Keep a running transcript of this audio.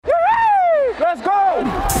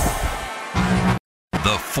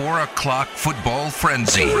4 o'clock football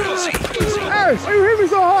frenzy. Hey, you hit me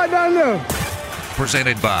so hard down there.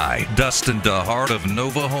 Presented by Dustin DeHart of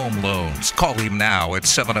Nova Home Loans. Call him now at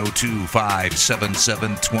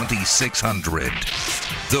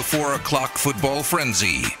 702-577-2600. The 4 o'clock football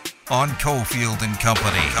frenzy on Cofield and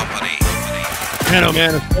Company. Man, oh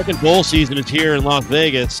man, the second bowl season is here in Las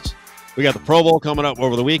Vegas. We got the Pro Bowl coming up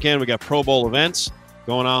over the weekend. We got Pro Bowl events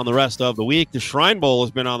going on the rest of the week. The Shrine Bowl has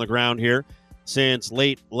been on the ground here since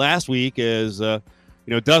late last week as,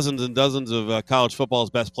 dozens and dozens of college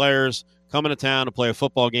football's best players coming to town to play a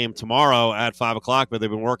football game tomorrow at 5 o'clock, but they've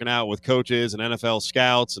been working out with coaches and NFL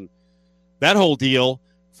scouts and that whole deal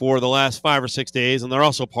for the last 5 or 6 days. And they're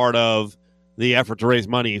also part of the effort to raise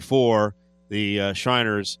money for the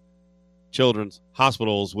Shriners Children's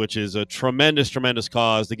Hospitals, which is a tremendous, tremendous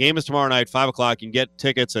cause. The game is tomorrow night, 5 o'clock. You can get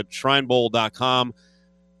tickets at shrinebowl.com.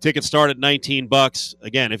 Tickets start at $19.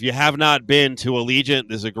 Again, if you have not been to Allegiant,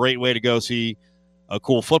 this is a great way to go see a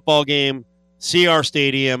cool football game, see our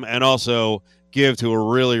stadium, and also give to a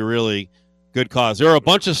really, really good cause. There are a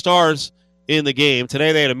bunch of stars in the game.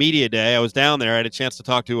 Today they had a media day. I was down there. I had a chance to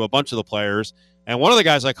talk to a bunch of the players. And one of the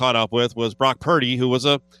guys I caught up with was Brock Purdy, who was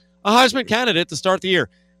a Heisman candidate to start the year.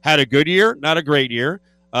 Had a good year, not a great year.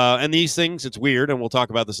 And these things, it's weird, and we'll talk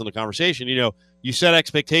about this in the conversation. You know, you set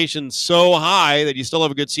expectations so high that you still have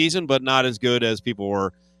a good season, but not as good as people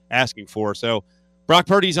were asking for. So Brock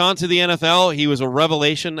Purdy's on to the NFL. He was a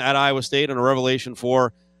revelation at Iowa State and a revelation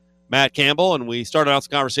for Matt Campbell. And we started out the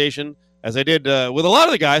conversation, as I did with a lot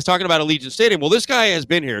of the guys, talking about Allegiant Stadium. Well, this guy has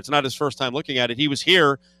been here. It's not his first time looking at it. He was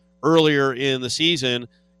here earlier in the season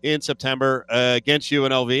in September against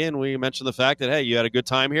UNLV, and we mentioned the fact that, hey, you had a good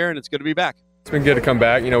time here, and it's good to be back. It's been good to come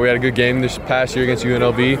back. You know, we had a good game this past year against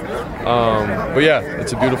UNLV. But, yeah,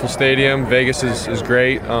 it's a beautiful stadium. Vegas is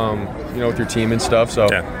great, with your team and stuff. So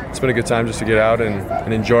It's been a good time just to get out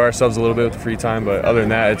and enjoy ourselves a little bit with the free time. But other than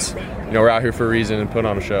that, it's, we're out here for a reason and put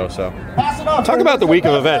on a show. So talk about the week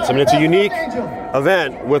of events. I mean, it's a unique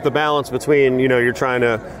event with the balance between, you're trying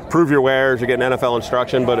to prove your wares, you're getting NFL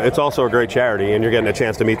instruction, but it's also a great charity, and you're getting a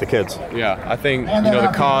chance to meet the kids. Yeah, I think,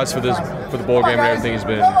 the cause for the bowl game and everything has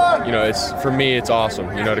been, it's for me, it's awesome,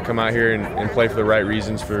 to come out here and play for the right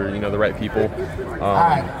reasons for, the right people.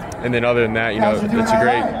 And then other than that, it's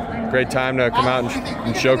a great time to come out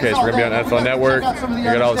and showcase. We're going to be on NFL Network. We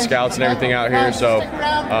got all the scouts and everything out here. So,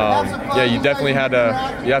 you definitely have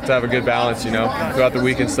to have a good balance, throughout the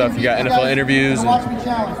week and stuff. You got NFL interviews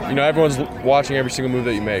and, everyone's watching every single move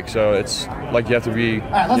that you make. So it's like you have to be,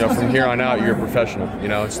 from here on out, you're a professional.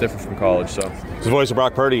 It's different from college. So it's the voice of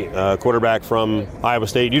Brock Purdy, quarterback from Iowa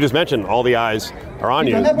State. You just mentioned all the eyes are on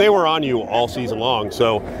you. They were on you all season long.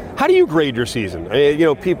 So how do you grade your season?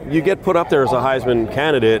 You get put up there as a Heisman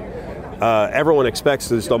candidate. Everyone expects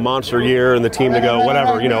this a monster year and the team to go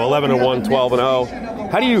whatever, 11-1,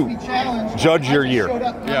 12-0. How do you judge your year?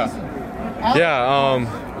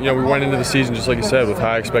 We went into the season, just like you said, with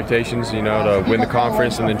high expectations, to win the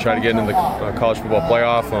conference and then try to get into the college football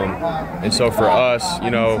playoff. And so for us,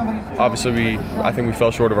 obviously I think we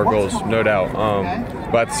fell short of our goals, no doubt.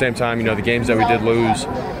 But at the same time, the games that we did lose,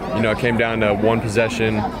 it came down to one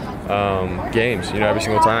possession games, every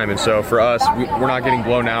single time. And so for us, we're not getting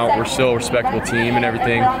blown out. We're still a respectable team and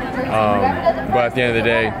everything. But at the end of the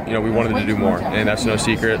day, we wanted to do more, and that's no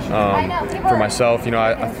secret. For myself,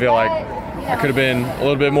 I feel like I could have been a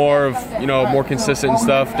little bit more of, more consistent and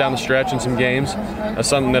stuff down the stretch in some games. That's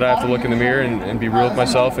something that I have to look in the mirror and be real with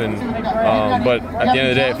myself. And but at the end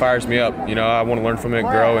of the day, it fires me up. I want to learn from it,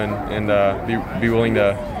 grow, and be willing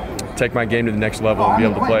to take my game to the next level and be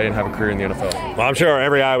able to play and have a career in the NFL. Well, I'm sure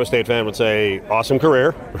every Iowa State fan would say, awesome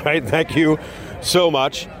career, right? Thank you so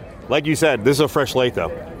much. Like you said, this is a fresh slate,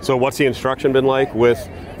 though. So what's the instruction been like with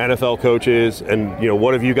NFL coaches? And,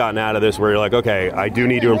 what have you gotten out of this where you're like, okay, I do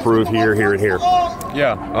need to improve here, here, and here?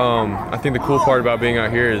 Yeah, I think the cool part about being out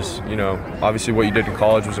here is, obviously what you did in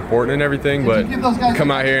college was important and everything, but you come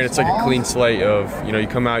out here and it's like a clean slate of, you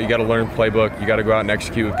come out, you got to learn the playbook, you got to go out and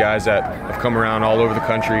execute with guys that have come around all over the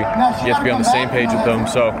country. You have to be on the same page with them.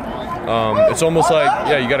 So it's almost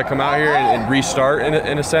like, you got to come out here and restart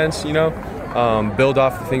in a sense, build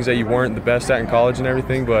off the things that you weren't the best at in college and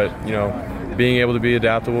everything, but, being able to be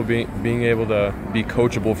adaptable, being able to be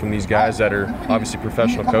coachable from these guys that are obviously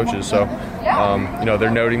professional coaches. So,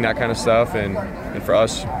 they're noting that kind of stuff, and for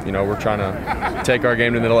us, we're trying to take our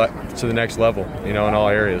game to the next level, in all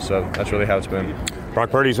areas. So that's really how it's been. Brock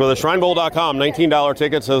Purdy's with us. ShrineBowl.com, $19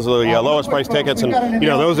 tickets. Those are the lowest price tickets. And,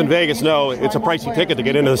 those in Vegas know it's a pricey ticket to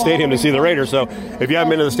get into the stadium to see the Raiders. So if you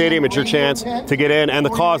haven't been to the stadium, it's your chance to get in. And the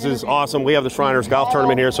cause is awesome. We have the Shriners Golf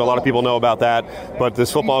Tournament here, so a lot of people know about that. But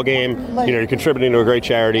this football game, you're contributing to a great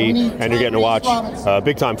charity, and you're getting to watch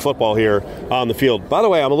big-time football here on the field. By the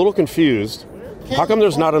way, I'm a little confused. How come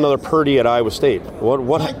there's not another Purdy at Iowa State?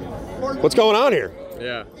 What's going on here?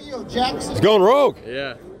 Yeah. He's going rogue.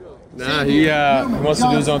 Yeah. Nah, he wants to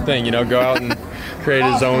do his own thing, go out and create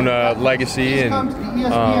his own legacy.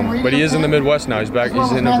 But he is in the Midwest now. He's back.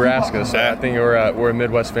 He's in Nebraska, so I think we're a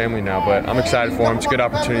Midwest family now. But I'm excited for him. It's a good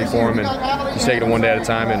opportunity for him, and he's taking it one day at a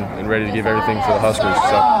time and ready to give everything for the Huskers.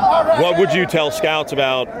 So, what would you tell scouts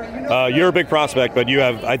about? You're a big prospect, but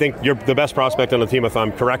I think you're the best prospect on the team. If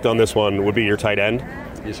I'm correct on this one, would be your tight end.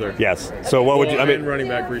 Yes, sir. Yes. So what would you? Running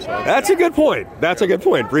back Breece Hall. That's a good point.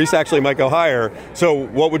 Breece actually might go higher. So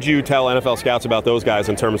what would you tell NFL scouts about those guys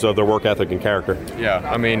in terms of their work ethic and character? Yeah,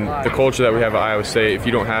 the culture that we have at Iowa State. If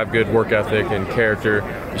you don't have good work ethic and character,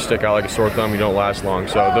 you stick out like a sore thumb. You don't last long.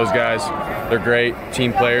 So those guys, they're great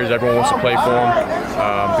team players. Everyone wants to play for them.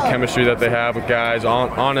 The chemistry that they have with guys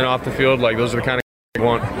on and off the field, those are the kind of you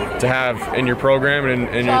want to have in your program and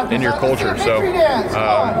in your culture. So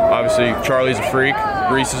obviously Charlie's a freak,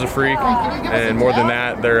 Breece is a freak, and more than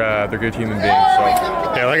that, they're good human beings. So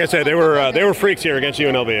yeah, like I said, they were freaks here against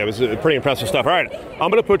UNLV. It was pretty impressive stuff. All right, I'm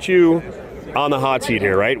going to put you on the hot seat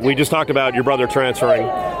here, right? We just talked about your brother transferring.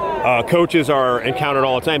 Coaches are encountered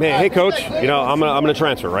all the time. Hey, coach, I'm gonna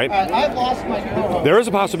transfer, right? There is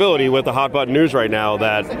a possibility with the hot button news right now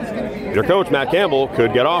that your coach, Matt Campbell,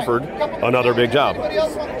 could get offered another big job,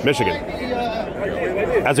 Michigan.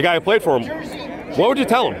 As a guy who played for him, what would you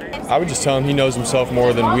tell him? I would just tell him he knows himself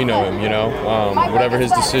more than we know him, Whatever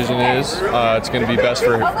his decision is, it's going to be best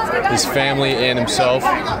for his family and himself,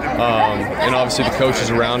 and obviously the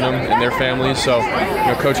coaches around him and their families. So,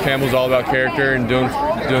 Coach Campbell's all about character and doing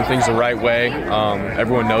things the right way.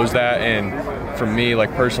 Everyone knows that, and for me,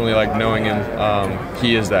 personally, knowing him,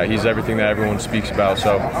 he is that. He's everything that everyone speaks about.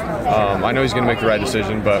 So I know he's going to make the right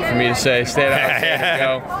decision, but for me to say, stay at Iowa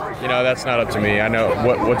State and go, that's not up to me. I know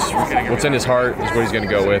what's in his heart is what he's going to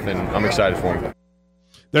go with, and I'm excited for him.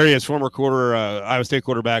 There he is, former Iowa State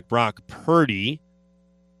quarterback Brock Purdy.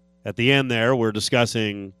 At the end there, we're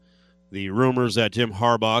discussing the rumors that Jim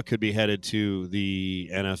Harbaugh could be headed to the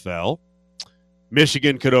NFL.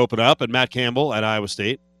 Michigan could open up, and Matt Campbell at Iowa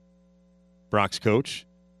State, Brock's coach,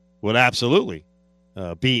 would absolutely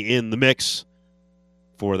be in the mix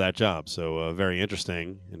for that job. So very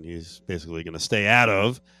interesting, and he's basically going to stay out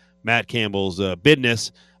of Matt Campbell's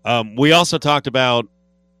business. We also talked about,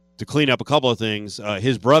 to clean up a couple of things,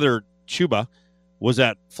 his brother Chuba was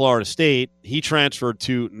at Florida State. He transferred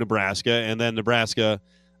to Nebraska, and then Nebraska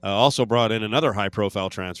also brought in another high-profile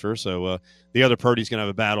transfer. So the other Purdy's going to have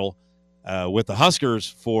a battle with the Huskers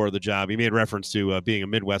for the job. He made reference to being a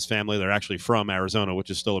Midwest family. They're actually from Arizona,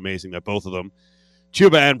 which is still amazing that both of them,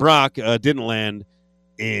 Chuba and Brock, didn't land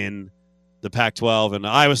in the Pac-12. And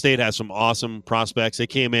Iowa State has some awesome prospects. They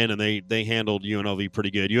came in and they handled UNLV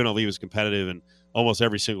pretty good. UNLV was competitive in almost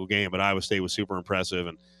every single game, but Iowa State was super impressive.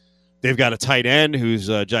 And they've got a tight end who's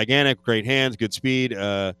gigantic, great hands, good speed,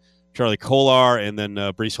 Charlie Kolar, and then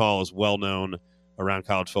Breece Hall is well-known around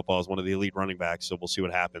college football as one of the elite running backs. So we'll see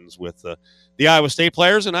what happens with the Iowa State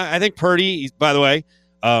players. And I think Purdy, by the way,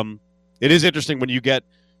 it is interesting when you get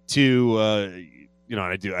to,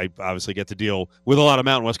 I obviously get to deal with a lot of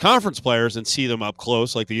Mountain West Conference players and see them up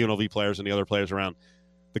close, like the UNLV players and the other players around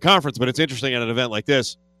the conference. But it's interesting at an event like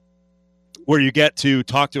this where you get to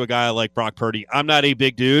talk to a guy like Brock Purdy. I'm not a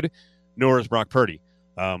big dude, nor is Brock Purdy.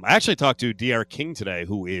 I actually talked to De'Aaron King today,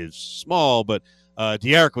 who is small, but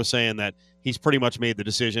De'Aaron was saying that he's pretty much made the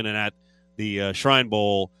decision, and at the Shrine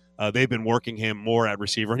Bowl, they've been working him more at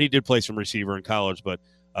receiver, and he did play some receiver in college, but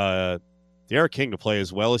De'Aaron King to play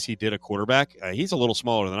as well as he did a quarterback, he's a little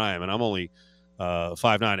smaller than I am, and I'm only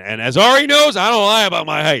 5'9", and as Ari knows, I don't lie about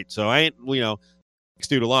my height, so I ain't,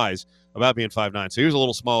 dude lies about being 5'9", so he was a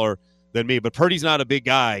little smaller than me, but Purdy's not a big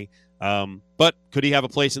guy, but could he have a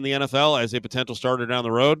place in the NFL as a potential starter down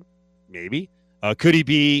the road? Maybe. Could he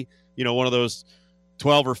be, one of those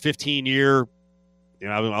 12 or 15 year,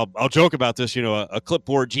 I'll joke about this, a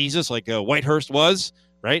clipboard Jesus like Whitehurst was,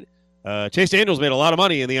 right? Chase Daniels made a lot of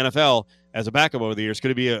money in the NFL as a backup over the years.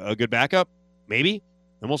 Could it be a good backup? Maybe.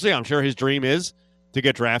 And we'll see. I'm sure his dream is to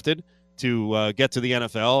get drafted, to get to the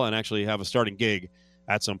NFL and actually have a starting gig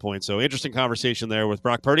at some point. So interesting conversation there with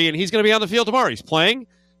Brock Purdy, and he's going to be on the field tomorrow. He's playing.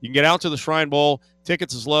 You can get out to the Shrine Bowl.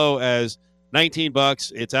 Tickets as low as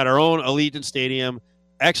 $19. It's at our own Allegiant Stadium.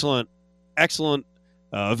 Excellent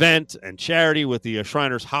event and charity with the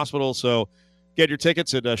Shriners Hospital. So get your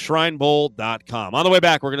tickets at shrinebowl.com. On the way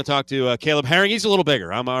back, we're going to talk to Caleb Herring. He's a little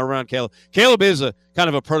bigger. I'm around Caleb. Caleb is a kind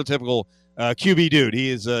of a prototypical QB dude. He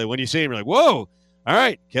is, when you see him, you're like, whoa, all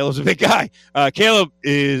right, Caleb's a big guy. Caleb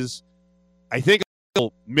is, I think, a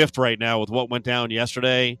little miffed right now with what went down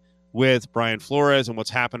yesterday with Brian Flores and what's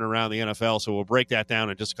happened around the NFL. So we'll break that down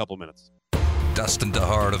in just a couple of minutes. Dustin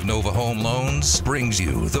DeHart of Nova Home Loans brings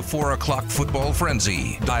you the 4 o'clock football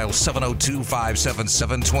frenzy. Dial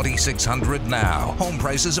 702-577-2600 now. Home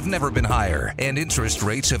prices have never been higher, and interest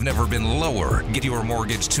rates have never been lower. Get your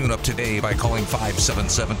mortgage tune-up today by calling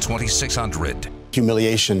 577-2600.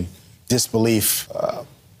 Humiliation, disbelief,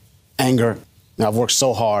 anger. I've worked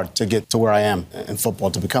so hard to get to where I am in football,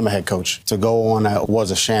 to become a head coach. To go on was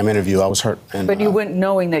a sham interview. I was hurt. But you went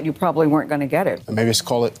knowing that you probably weren't going to get it. Maybe it's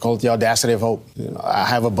call it the audacity of hope. I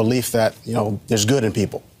have a belief that, there's good in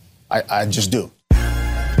people. I just do.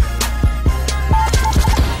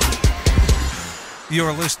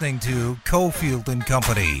 You're listening to Cofield and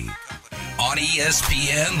Company on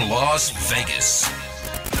ESPN Las Vegas.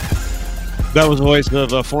 That was the voice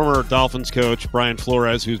of former Dolphins coach Brian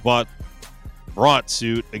Flores, who's brought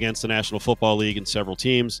suit against the National Football League and several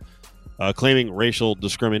teams, claiming racial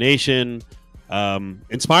discrimination.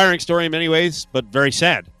 Inspiring story in many ways, but very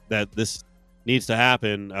sad that this needs to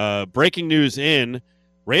happen. Breaking news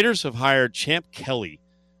Raiders have hired Champ Kelly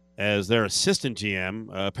as their assistant GM.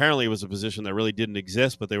 Apparently it was a position that really didn't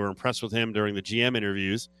exist, but they were impressed with him during the GM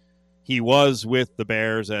interviews. He was with the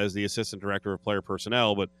Bears as the assistant director of player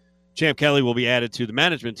personnel, but Champ Kelly will be added to the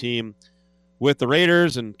management team with the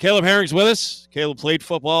Raiders. And Caleb Herring's with us. Caleb played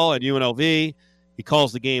football at UNLV. He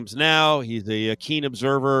calls the games now. He's a keen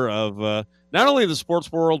observer of not only the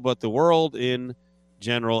sports world, but the world in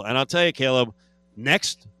general. And I'll tell you, Caleb,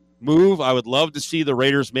 next move I would love to see the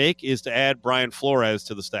Raiders make is to add Brian Flores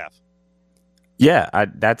to the staff. Yeah,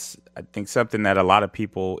 that's I think something that a lot of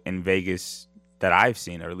people in Vegas that I've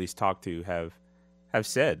seen, or at least talked to, have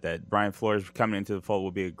said that Brian Flores coming into the fold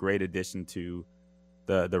will be a great addition to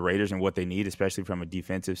the Raiders and what they need, especially from a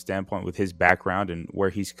defensive standpoint with his background and where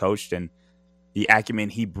he's coached and the acumen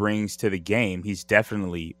he brings to the game. He's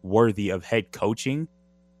definitely worthy of head coaching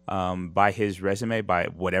by his resume, by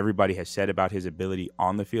what everybody has said about his ability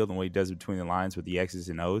on the field and what he does between the lines with the X's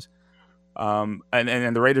and O's. And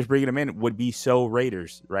the Raiders bringing him in would be so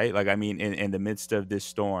Raiders, right? Like, I mean, in the midst of this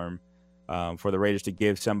storm, for the Raiders to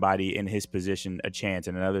give somebody in his position a chance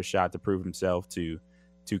and another shot to prove himself, to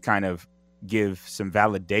kind of give some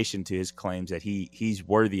validation to his claims that he's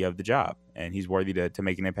worthy of the job and he's worthy to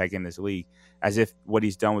make an impact in this league, as if what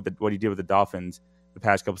he's done with what he did with the Dolphins the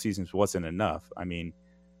past couple seasons wasn't enough. I mean,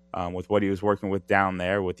 with what he was working with down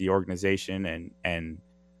there with the organization and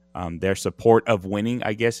their support of winning,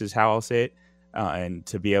 I guess is how I'll say it, and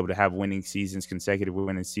to be able to have winning seasons, consecutive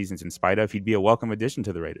winning seasons in spite of, he'd be a welcome addition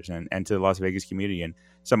to the Raiders and to the Las Vegas community, and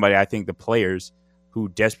somebody I think the players who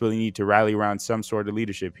desperately need to rally around some sort of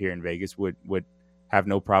leadership here in Vegas would have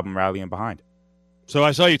no problem rallying behind. So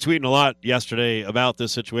I saw you tweeting a lot yesterday about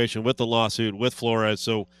this situation with the lawsuit with Flores.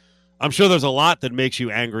 So I'm sure there's a lot that makes you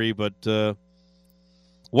angry, but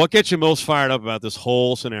what gets you most fired up about this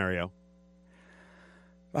whole scenario?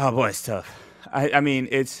 Oh boy, it's tough. I mean,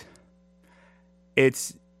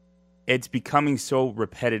 it's becoming so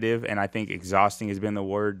repetitive, and I think exhausting has been the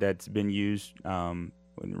word that's been used.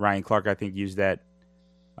 Ryan Clark, I think, used that,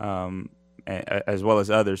 as well as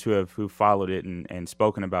others who followed it and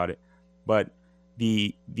spoken about it. But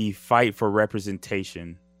the fight for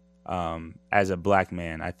representation as a black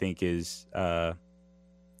man, I think, is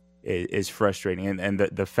frustrating, and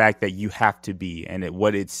the fact that you have to be, and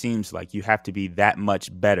what it seems like you have to be that much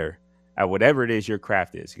better at whatever it is your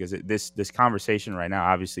craft is, because this conversation right now,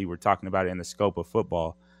 obviously we're talking about it in the scope of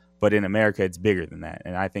football, but in America it's bigger than that,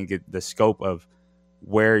 and I think the scope of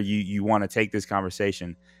where you want to take this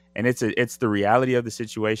conversation, and it's the reality of the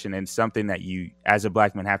situation, and something that you as a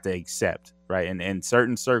black man have to accept, right? And in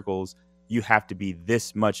certain circles you have to be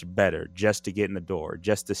this much better just to get in the door,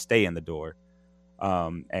 just to stay in the door.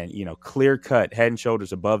 And clear cut, head and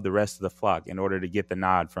shoulders above the rest of the flock in order to get the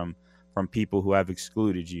nod from people who have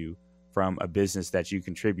excluded you from a business that you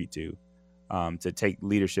contribute to take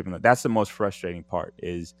leadership. And that's the most frustrating part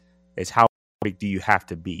is how big do you have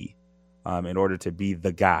to be in order to be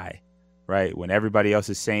the guy, right? When everybody else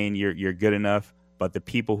is saying you're good enough, but the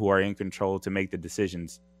people who are in control to make the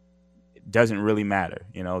decisions, it doesn't really matter.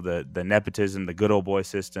 The nepotism, the good old boy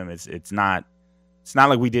system, it's not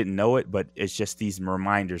like we didn't know it, but it's just these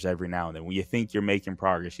reminders every now and then. When you think you're making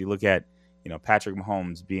progress, you look at, Patrick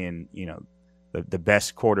Mahomes being, the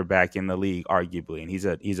best quarterback in the league, arguably, and he's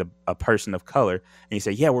a person of color. And you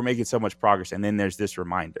say, yeah, we're making so much progress, and then there's this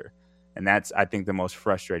reminder, and that's, I think, the most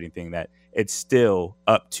frustrating thing, that it's still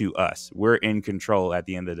up to us. We're in control at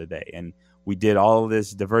the end of the day, and we did all of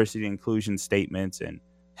this diversity inclusion statements and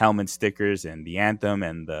helmet stickers and the anthem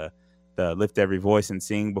and the lift every voice and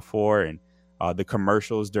sing before, and the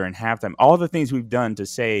commercials during halftime, all the things we've done to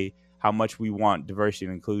say how much we want diversity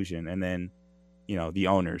and inclusion. And then, the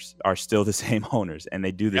owners are still the same owners, and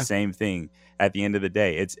they do the same thing at the end of the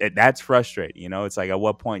day. That's frustrating. It's like, at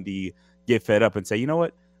what point do you get fed up and say, you know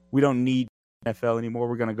what, we don't need NFL anymore.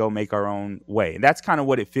 We're going to go make our own way. And that's kind of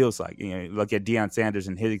what it feels like. Look at Deion Sanders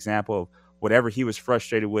and his example of whatever he was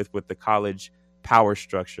frustrated with the college power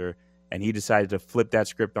structure, and he decided to flip that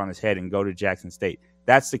script on his head and go to Jackson State.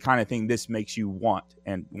 That's the kind of thing this makes you want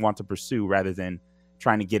to pursue, rather than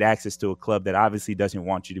trying to get access to a club that obviously doesn't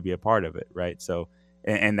want you to be a part of it, right? So,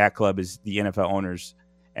 and that club is the NFL owners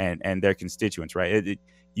and their constituents, right?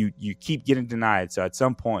 You keep getting denied, so at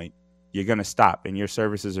some point you're going to stop, and your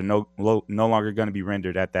services are no longer going to be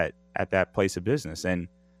rendered at that place of business. And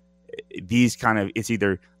these it's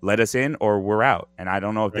either let us in or we're out. And I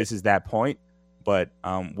don't know if this is that point, but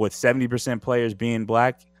with 70% players being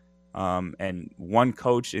black, and one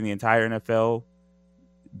coach in the entire NFL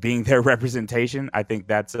being their representation, I think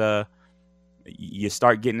that's you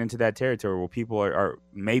start getting into that territory where people are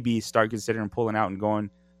maybe start considering pulling out and going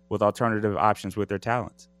with alternative options with their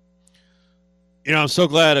talents. I'm so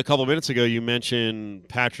glad a couple minutes ago you mentioned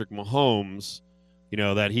Patrick Mahomes,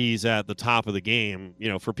 that he's at the top of the game.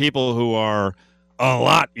 For people who are a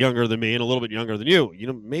lot younger than me and a little bit younger than you,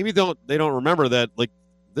 maybe they don't remember that, like,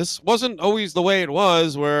 this wasn't always the way it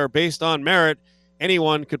was, where based on merit,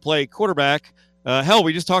 anyone could play quarterback. Hell,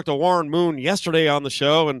 we just talked to Warren Moon yesterday on the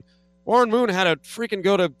show, and Warren Moon had to freaking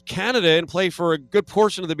go to Canada and play for a good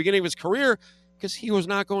portion of the beginning of his career because he was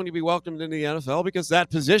not going to be welcomed into the NFL because that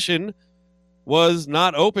position was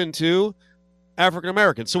not open to African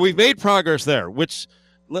Americans. So we've made progress there, which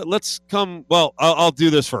let's come. Well, I'll do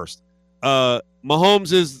this first.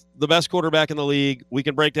 Mahomes is the best quarterback in the league. We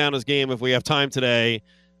can break down his game if we have time today.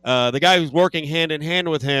 The guy who's working hand in hand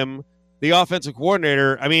with him, the offensive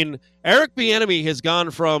coordinator. I mean, Eric Bieniemy has gone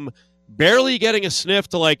from barely getting a sniff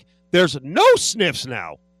to, like, there's no sniffs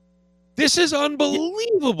now. This is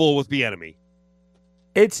unbelievable with Bieniemy.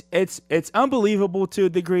 It's unbelievable to a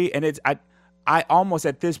degree, and I almost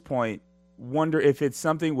at this point wonder if it's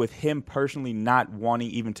something with him personally not wanting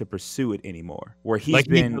even to pursue it anymore, where he's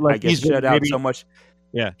been shut out so much.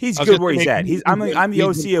 Yeah, he's good where he's at. I'm the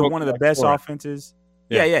OC of one of the best offenses.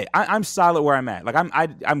 Yeah. I'm solid where I'm at. Like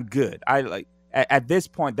I'm good. At this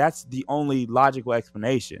point, that's the only logical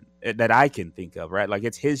explanation that I can think of, right? Like,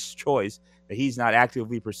 it's his choice that he's not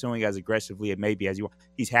actively pursuing as aggressively maybe as you want.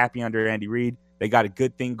 He's happy under Andy Reid. They got a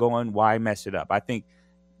good thing going. Why mess it up? I think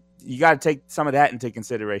you got to take some of that into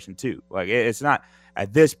consideration too. Like, it's not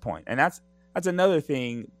at this point, and that's another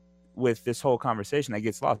thing with this whole conversation that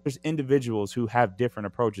gets lost. There's individuals who have different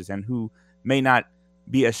approaches and who may not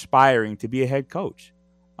be aspiring to be a head coach.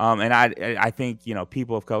 And I think,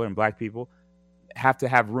 people of color and black people have to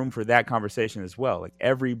have room for that conversation as well. Like,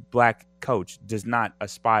 every black coach does not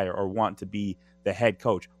aspire or want to be the head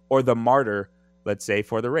coach or the martyr, let's say,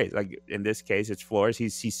 for the race. Like, in this case, it's Flores.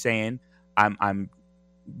 He's saying, I'm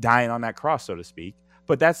dying on that cross, so to speak.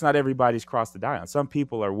 But that's not everybody's cross to die on. Some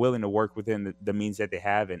people are willing to work within the means that they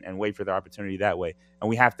have and wait for their opportunity that way. And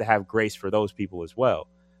we have to have grace for those people as well.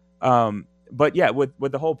 But yeah, with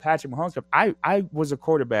the whole Patrick Mahomes stuff, I was a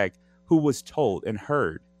quarterback who was told and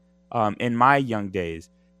heard in my young days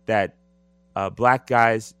that black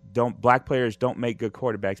players don't make good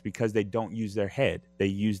quarterbacks because they don't use their head. They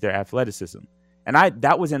use their athleticism. And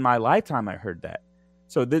that was in my lifetime I heard that.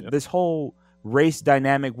 So this whole race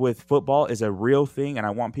dynamic with football is a real thing, and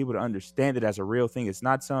I want people to understand it as a real thing. It's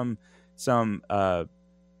not some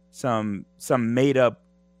made up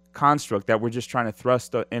construct that we're just trying to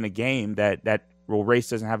thrust in a game that race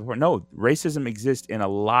doesn't have a point. No, racism exists in a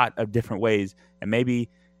lot of different ways, and maybe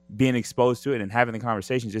being exposed to it and having the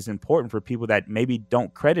conversations is important for people that maybe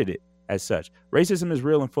don't credit it as such. Racism is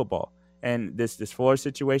real in football, and this Flores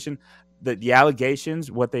situation, the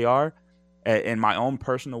allegations, what they are, in my own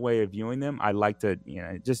personal way of viewing them, I like to,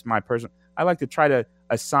 I like to try to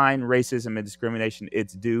assign racism and discrimination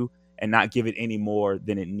its due and not give it any more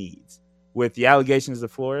than it needs. With the allegations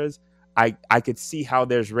of Flores, I could see how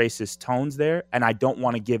there's racist tones there, and I don't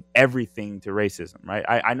want to give everything to racism, right?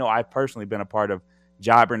 I know I've personally been a part of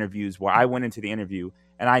job interviews where I went into the interview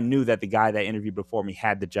and I knew that the guy that interviewed before me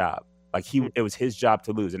had the job. Like, it was his job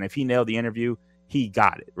to lose. And if he nailed the interview, he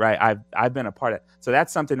got it, right? I've been a part of it. So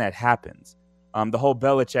that's something that happens. The whole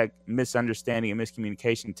Belichick misunderstanding and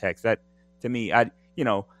miscommunication text, that to me, I'm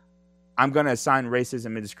going to assign racism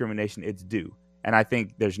and discrimination its due. And I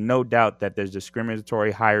think there's no doubt that there's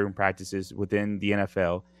discriminatory hiring practices within the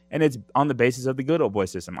NFL, and it's on the basis of the good old boy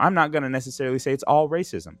system. I'm not going to necessarily say it's all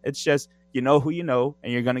racism. It's just, you know who you know,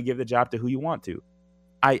 and you're going to give the job to who you want to.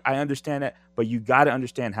 I understand that, but you got to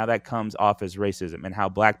understand how that comes off as racism, and how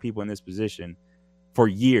black people in this position for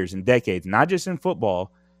years and decades, not just in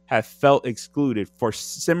football, have felt excluded for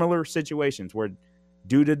similar situations where,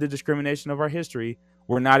 due to the discrimination of our history,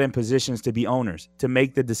 we're not in positions to be owners, to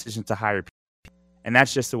make the decision to hire people. And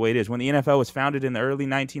that's just the way it is. When the NFL was founded in the early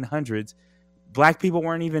 1900s, black people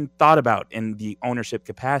weren't even thought about in the ownership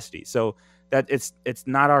capacity. So that it's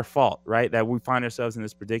not our fault, right, that we find ourselves in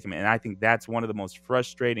this predicament. And I think that's one of the most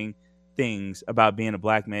frustrating things about being a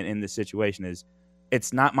black man in this situation is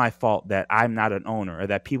it's not my fault that I'm not an owner, or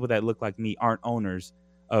that people that look like me aren't owners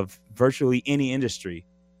of virtually any industry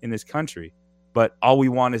in this country. But all we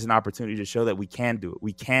want is an opportunity to show that we can do it.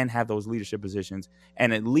 We can have those leadership positions,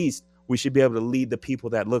 and at least we should be able to lead the people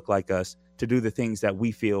that look like us to do the things that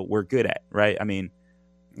we feel we're good at, right? I mean,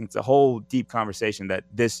 it's a whole deep conversation that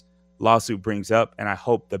this lawsuit brings up, and I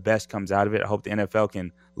hope the best comes out of it. I hope the NFL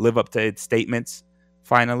can live up to its statements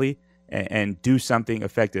finally and do something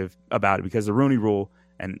effective about it, because the Rooney Rule,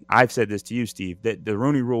 and I've said this to you, Steve, that the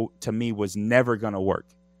Rooney Rule to me was never going to work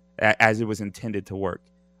as it was intended to work.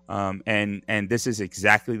 And this is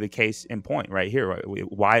exactly the case in point right here,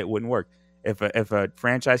 right? Why it wouldn't work. If a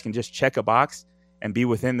franchise can just check a box and be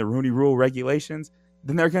within the Rooney Rule regulations,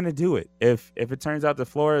 then they're going to do it. If it turns out that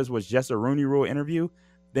Flores was just a Rooney Rule interview,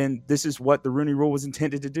 then this is what the Rooney Rule was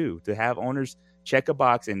intended to do, to have owners check a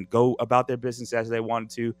box and go about their business as they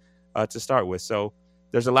wanted to start with. So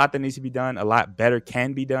there's a lot that needs to be done. A lot better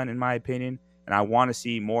can be done, in my opinion. And I want to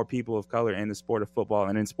see more people of color in the sport of football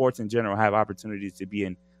and in sports in general have opportunities to be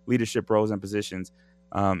in leadership roles and positions.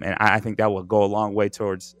 And I think that will go a long way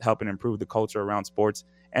towards helping improve the culture around sports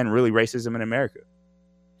and really racism in America.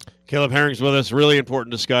 Caleb Herring's with us. Really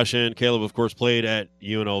important discussion. Caleb, of course, played at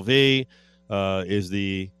UNLV, is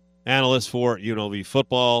the analyst for UNLV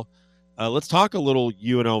football. Let's talk a little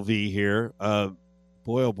UNLV here.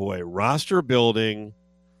 Boy, oh boy, roster building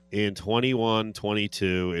in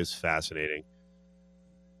 21-22 is fascinating.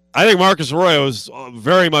 I think Marcus Arroyo is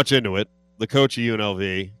very much into it, the coach of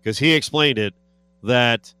UNLV, because he explained it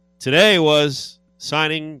that today was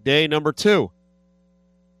signing day number 2,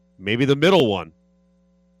 maybe the middle one.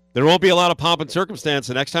 There won't be a lot of pomp and circumstance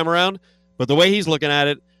the next time around, but the way he's looking at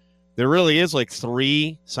it, there really is like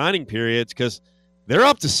 3 signing periods, because they're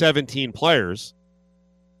up to 17 players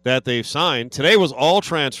that they've signed. Today was all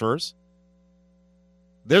transfers.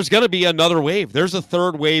 There's going to be another wave. There's a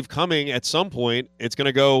third wave coming at some point. It's going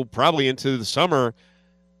to go probably into the summer.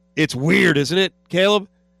 It's weird, isn't it, Caleb,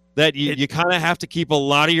 that you kind of have to keep a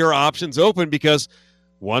lot of your options open, because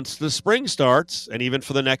once the spring starts, and even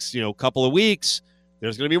for the next couple of weeks,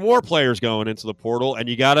 there's going to be more players going into the portal, and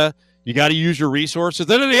you gotta use your resources.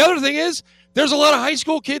 Then the other thing is, there's a lot of high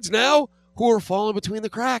school kids now who are falling between the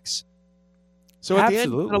cracks. So at the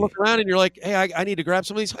end, you kind of look around and you're like, hey, I need to grab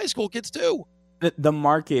some of these high school kids too. The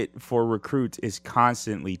market for recruits is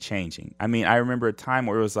constantly changing. I mean, I remember a time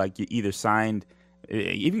where it was like you either signed,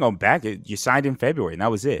 even going back, you signed in February, and that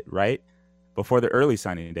was it, right? Before the early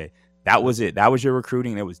signing day. That was it. That was your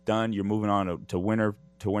recruiting. It was done. You're moving on to winter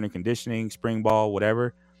conditioning, spring ball,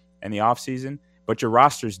 whatever, and the offseason. But your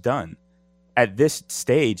roster's done. At this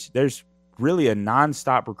stage, there's really a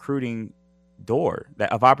nonstop recruiting door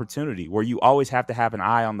of opportunity where you always have to have an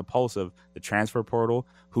eye on the pulse of the transfer portal,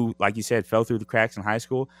 who, like you said, fell through the cracks in high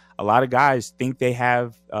school. A lot of guys think they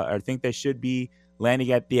have or think they should be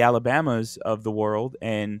landing at the Alabamas of the world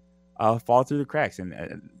and fall through the cracks.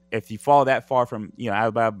 And if you fall that far from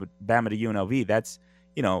Alabama to UNLV, that's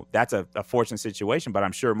a fortunate situation. But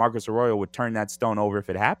I'm sure Marcus Arroyo would turn that stone over if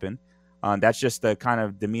it happened. That's just the kind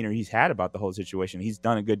of demeanor he's had about the whole situation. He's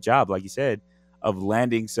done a good job, like you said, of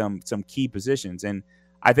landing some key positions. And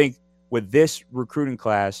I think with this recruiting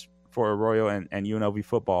class for Arroyo and UNLV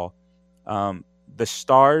football, the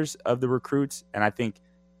stars of the recruits, and I think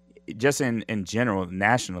just in general,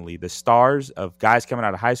 nationally, the stars of guys coming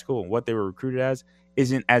out of high school and what they were recruited as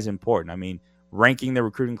isn't as important. I mean, ranking the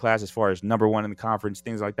recruiting class as far as number 1 in the conference,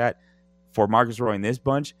 things like that, for Marcus Arroyo in this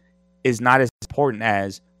bunch is not as important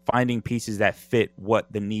as finding pieces that fit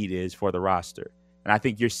what the need is for the roster. And I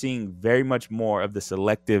think you're seeing very much more of the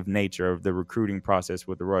selective nature of the recruiting process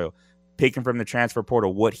with Arroyo, picking from the transfer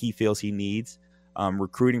portal what he feels he needs,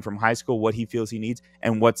 recruiting from high school what he feels he needs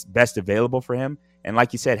and what's best available for him. And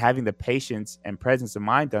like you said, having the patience and presence of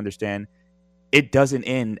mind to understand it doesn't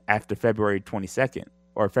end after February 22nd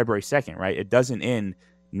or February 2nd, right? It doesn't end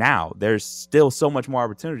now. There's still so much more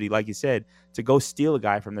opportunity, like you said, to go steal a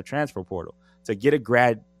guy from the transfer portal, to get a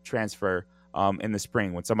grad transfer in the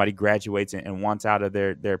spring when somebody graduates and wants out of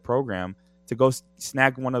their program, to go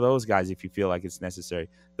snag one of those guys if you feel like it's necessary.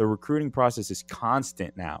 The recruiting process is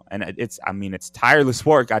constant now, and it's tireless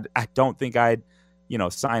work. I don't think I'd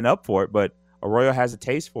sign up for it, but Arroyo has a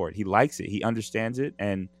taste for it. He likes it. He understands it,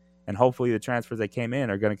 and hopefully the transfers that came in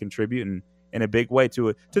are going to contribute in a big way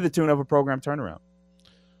to the tune of a program turnaround.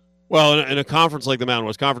 Well, in a conference like the Mountain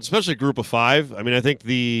West Conference, especially a group of 5, I mean, I think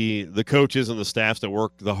the coaches and the staffs that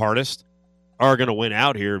work the hardest are going to win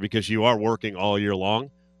out here because you are working all year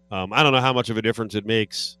long. I don't know how much of a difference it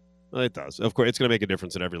makes. Well, it does. Of course, it's going to make a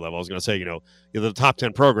difference at every level. I was going to say, the top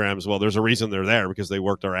 10 programs, well, there's a reason they're there because they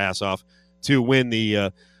worked their ass off to win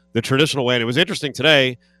the traditional way. And it was interesting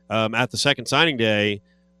today at the second signing day,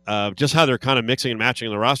 just how they're kind of mixing and matching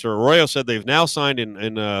the roster. Arroyo said they've now signed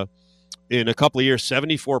in a couple of years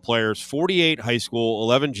 74 players, 48 high school,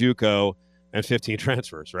 11 JUCO, and 15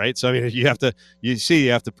 transfers, right? So, I mean, you have to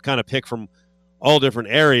kind of pick from all different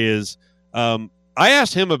areas. I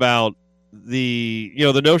asked him about the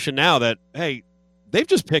notion now that, hey, they've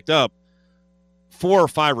just picked up 4 or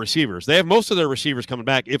 5 receivers. They have most of their receivers coming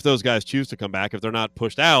back if those guys choose to come back, if they're not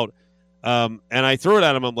pushed out. And I threw it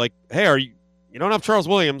at him. I'm like, hey, you don't have Charles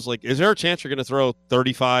Williams. Like, is there a chance you're going to throw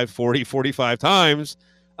 35, 40, 45 times?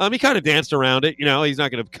 He kind of danced around it. He's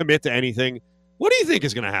not going to commit to anything. What do you think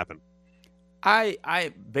is going to happen?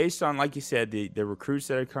 I based on, like you said, the recruits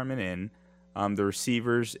that are coming in, the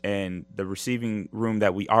receivers and the receiving room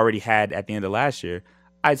that we already had at the end of last year,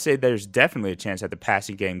 I'd say there's definitely a chance that the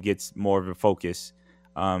passing game gets more of a focus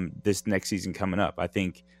this next season coming up. I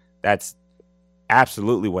think that's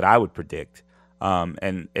absolutely what I would predict.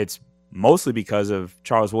 And it's mostly because of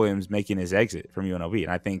Charles Williams making his exit from UNLV.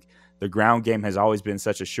 And I think the ground game has always been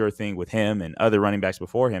such a sure thing with him and other running backs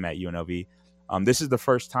before him at UNLV. This is the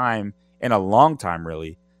first time in a long time,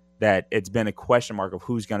 really, that it's been a question mark of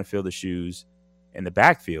who's going to fill the shoes in the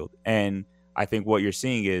backfield. And I think what you're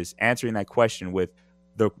seeing is answering that question with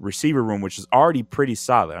the receiver room, which is already pretty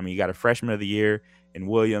solid. I mean, you got a freshman of the year in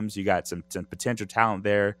Williams. You got some potential talent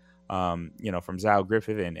there, from Zyle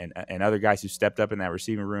Griffith and other guys who stepped up in that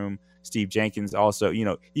receiving room. Steve Jenkins also,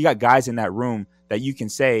 you got guys in that room that you can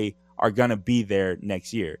say are going to be there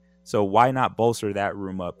next year. So why not bolster that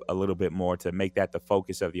room up a little bit more to make that the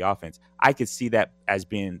focus of the offense? I could see that as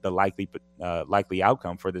being the likely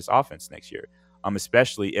outcome for this offense next year,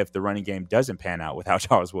 especially if the running game doesn't pan out without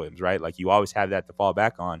Charles Williams, right? Like, you always have that to fall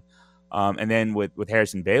back on. And then with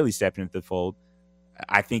Harrison Bailey stepping into the fold,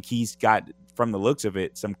 I think he's got, from the looks of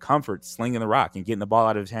it, some comfort slinging the rock and getting the ball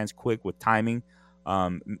out of his hands quick with timing,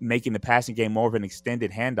 making the passing game more of an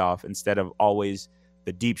extended handoff instead of always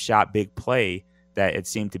the deep shot, big play that it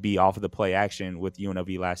seemed to be off of the play action with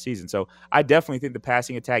UNLV last season. So I definitely think the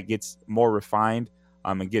passing attack gets more refined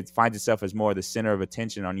and finds itself as more of the center of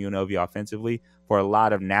attention on UNLV offensively for a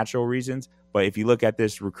lot of natural reasons. But if you look at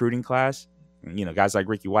this recruiting class, guys like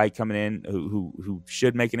Ricky White coming in who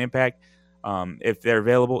should make an impact, if they're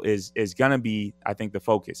available, is going to be, I think, the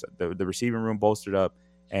focus. The receiving room bolstered up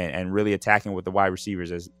and really attacking with the wide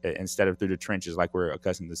receivers instead of through the trenches like we're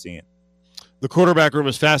accustomed to seeing. The quarterback room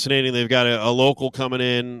is fascinating. They've got a local coming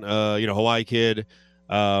in, Hawaii kid,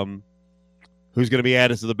 who's going to be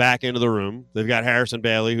added to the back end of the room. They've got Harrison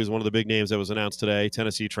Bailey, who's one of the big names that was announced today,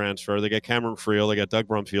 Tennessee transfer. They got Cameron Friel. They got Doug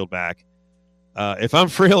Brumfield back. If I'm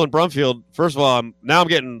Friel and Brumfield, first of all, I'm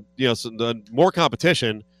getting more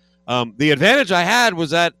competition. The advantage I had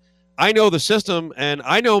was that I know the system and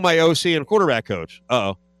I know my OC and quarterback coach.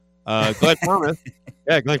 Glenn Thomas.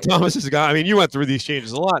 Yeah, Glenn Thomas is gone. I mean, you went through these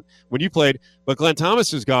changes a lot when you played, but Glenn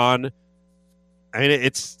Thomas is gone. I mean,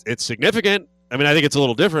 it's significant. I mean, I think it's a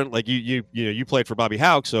little different. Like you played for Bobby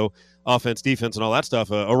Hauck, so offense, defense, and all that stuff.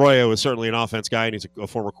 Arroyo is certainly an offense guy, and he's a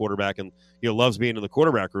former quarterback, and loves being in the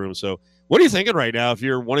quarterback room. So, what are you thinking right now if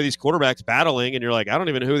you're one of these quarterbacks battling, and you're like, I don't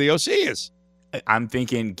even know who the OC is? I'm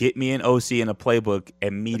thinking, get me an OC and a playbook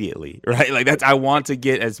immediately, right? Like, I want to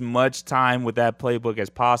get as much time with that playbook as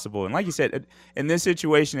possible. And like you said, in this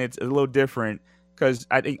situation, it's a little different because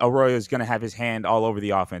I think Arroyo is going to have his hand all over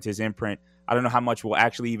the offense, his imprint. I don't know how much will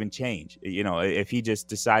actually even change. If he just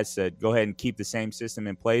decides to go ahead and keep the same system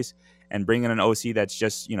in place and bring in an OC that's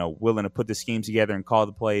just, willing to put the schemes together and call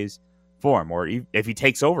the plays for him, or if he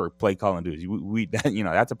takes over play calling duties,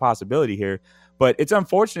 that's a possibility here. But it's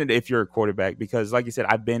unfortunate if you're a quarterback because, like you said,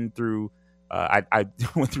 I've been through I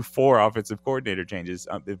went through 4 offensive coordinator changes,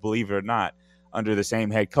 believe it or not, under the same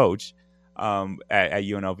head coach. at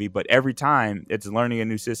UNLV. But every time it's learning a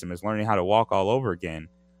new system. It's learning how to walk all over again,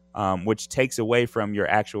 which takes away from your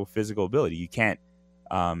actual physical ability. You can't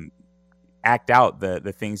act out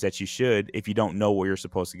the things that you should if you don't know where you're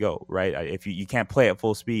supposed to go, right? If you can't play at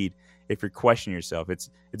full speed if you're questioning yourself. It's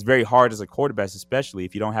very hard as a quarterback, especially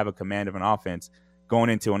if you don't have a command of an offense going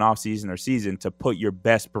into an offseason or season, to put your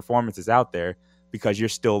best performances out there because you're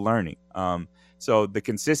still learning. So the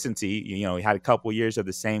consistency, you know, he had a couple years of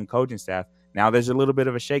the same coaching staff. Now there's a little bit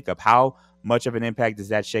of a shakeup. How much of an impact does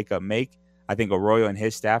that shakeup make? I think Arroyo and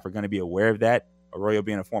his staff are going to be aware of that. Arroyo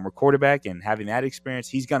being a former quarterback and having that experience,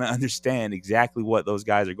 he's going to understand exactly what those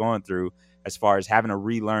guys are going through as far as having to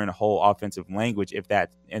relearn a whole offensive language if that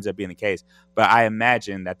ends up being the case. But I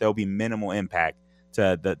imagine that there'll be minimal impact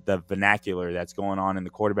to the vernacular that's going on in the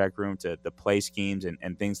quarterback room, to the play schemes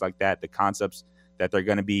and things like that, the concepts that they're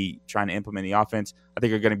going to be trying to implement in the offense, I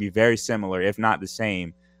think are going to be very similar, if not the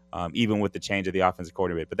same, even with the change of the offensive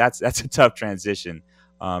coordinator. But that's a tough transition.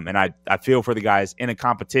 And I feel for the guys in a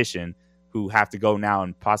competition who have to go now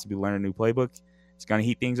and possibly learn a new playbook. It's going to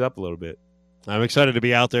heat things up a little bit. I'm excited to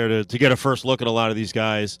be out there to get a first look at a lot of these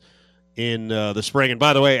guys in the spring. And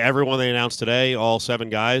by the way, everyone they announced today, all 7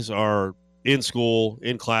 guys, are in school,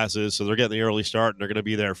 in classes, so they're getting the early start, and they're going to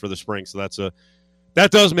be there for the spring. So that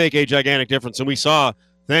does make a gigantic difference. And we saw,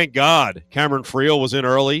 thank God, Cameron Friel was in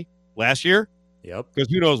early last year. Yep. Because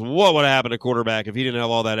who knows what would have happened to quarterback if he didn't have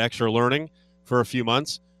all that extra learning for a few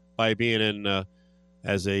months by being in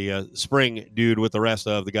as a spring dude with the rest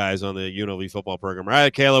of the guys on the UNLV football program. All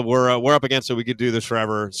right, Caleb, we're up against it. We could do this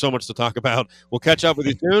forever. So much to talk about. We'll catch up with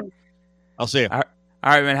you soon. I'll see you. All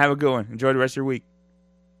right, man. Have a good one. Enjoy the rest of your week.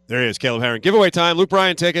 There he is, Caleb Herring. Giveaway time. Luke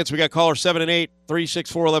Bryan tickets. We got caller 7 and 8,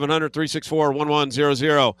 364-1100,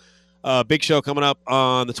 364-1100. Big show coming up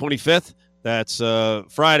on the 25th. That's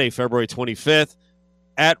Friday, February 25th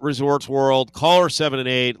at Resorts World. Caller 7 and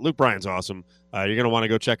 8. Luke Bryan's awesome. You're going to want to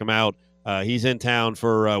go check him out. He's in town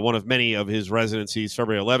for one of many of his residencies,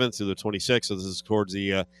 February 11th through the 26th. So this is towards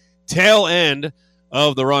the tail end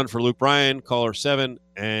of the run for Luke Bryan. Caller 7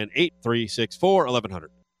 and 8, 364-1100.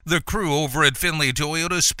 The crew over at Finley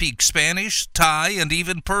Toyota speak Spanish, Thai, and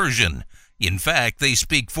even Persian. In fact, they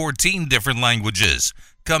speak 14 different languages.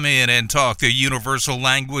 Come in and talk the universal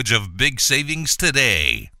language of big savings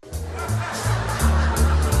today.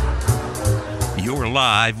 You're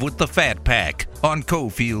live with the Fat Pack on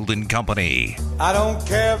Cofield and Company. I don't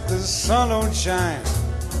care if the sun don't shine.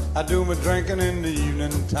 I do my drinking in the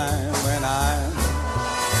evening time when I'm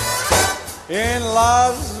in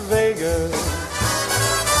Las Vegas.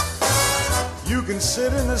 You can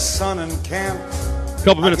sit in the sun and camp. A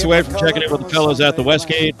couple minutes away from checking in with the fellas at the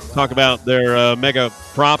Westgate. Talk about their mega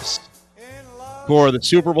props for the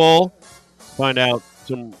Super Bowl. Find out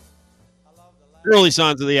some early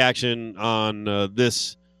signs of the action on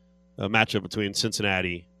this matchup between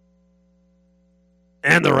Cincinnati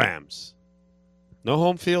and the Rams. No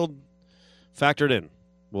home field factored in.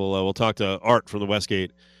 We'll talk to Art from the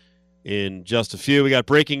Westgate in just a few. We got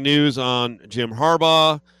breaking news on Jim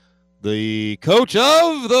Harbaugh, the coach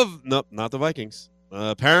of not the Vikings.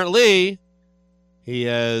 Apparently, he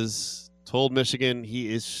has told Michigan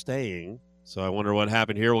he is staying. So I wonder what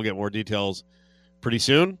happened here. We'll get more details pretty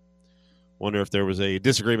soon. Wonder if there was a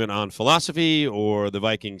disagreement on philosophy or the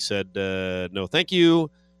Vikings said no thank you.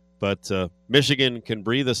 But Michigan can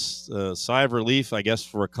breathe a sigh of relief, I guess,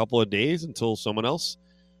 for a couple of days until someone else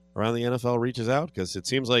around the NFL reaches out, because it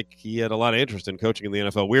seems like he had a lot of interest in coaching in the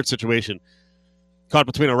NFL. Weird situation. Caught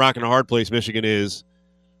between a rock and a hard place Michigan is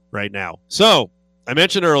right now. So I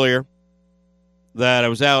mentioned earlier that I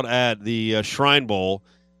was out at the Shrine Bowl,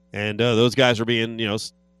 and those guys are being,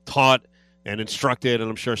 taught and instructed, and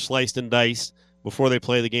I'm sure sliced and diced before they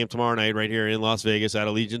play the game tomorrow night right here in Las Vegas at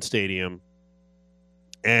Allegiant Stadium.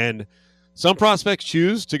 And some prospects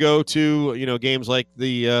choose to go to, games like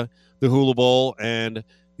the Hula Bowl and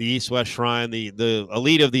the East-West Shrine. The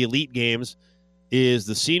elite of the elite games is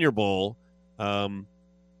the Senior Bowl. So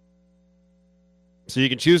you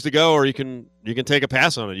can choose to go, or you can take a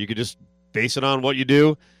pass on it. You could just base it on what you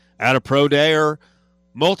do at a pro day or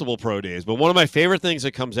multiple pro days. But one of my favorite things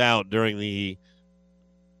that comes out during the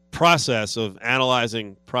process of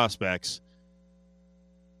analyzing prospects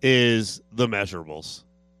is the measurables.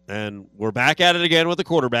 And we're back at it again with the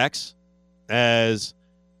quarterbacks, as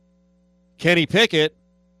Kenny Pickett,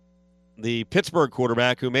 the Pittsburgh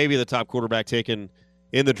quarterback, who may be the top quarterback taken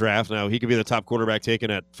in the draft. Now, he could be the top quarterback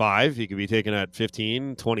taken at 5. He could be taken at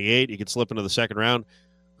 15, 28. He could slip into the second round.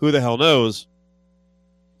 Who the hell knows?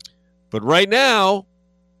 But right now,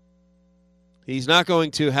 he's not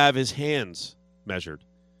going to have his hands measured.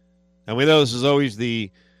 And we know this is always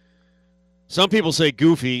the Some people say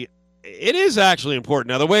goofy. It is actually important.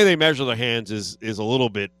 Now, the way they measure their hands is a little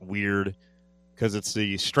bit weird because it's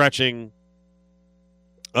the stretching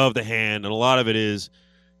of the hand, and a lot of it is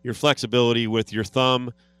your flexibility with your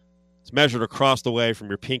thumb. It's measured across the way from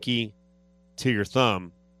your pinky to your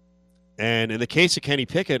thumb. And in the case of Kenny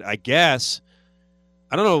Pickett, I guess,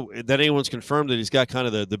 I don't know that anyone's confirmed that he's got kind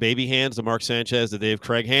of the baby hands, the Mark Sanchez, the Dave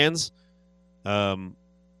Craig hands.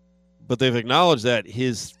 But they've acknowledged that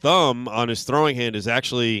his thumb on his throwing hand is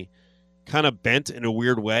actually kind of bent in a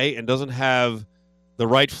weird way and doesn't have the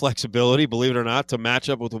right flexibility, believe it or not, to match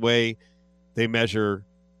up with the way they measure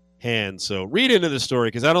hands. So read into this story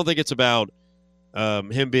because I don't think it's about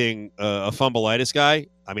him being a fumbleitis guy.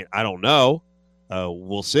 I mean, I don't know.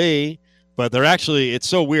 We'll see. But they're actually, it's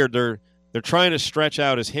so weird. They're trying to stretch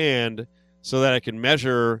out his hand so that it can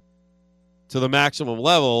measure to the maximum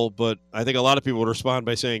level, but I think a lot of people would respond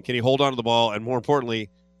by saying, can he hold on to the ball? And more importantly,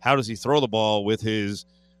 how does he throw the ball with his,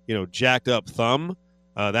 jacked up thumb?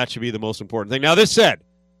 That should be the most important thing. Now, this said,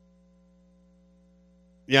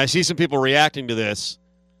 I see some people reacting to this.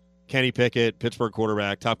 Kenny Pickett, Pittsburgh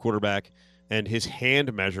quarterback, top quarterback, and his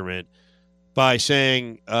hand measurement by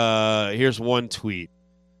saying, here's one tweet.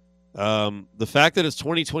 The fact that it's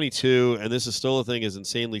 2022 and this is still a thing is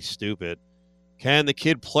insanely stupid. Can the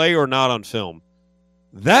kid play or not on film?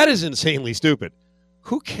 That is insanely stupid.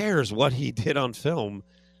 Who cares what he did on film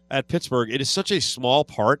at Pittsburgh? It is such a small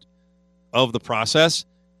part of the process.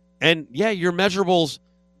 And, yeah, your measurables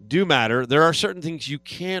do matter. There are certain things you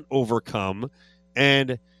can't overcome.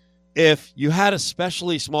 And if you had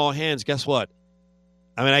especially small hands, guess what?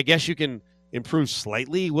 I mean, I guess you can improve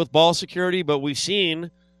slightly with ball security, but we've seen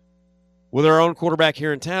with our own quarterback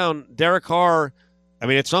here in town, Derek Carr, I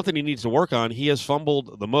mean, it's something he needs to work on. He has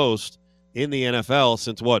fumbled the most in the NFL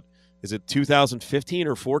since what? Is it 2015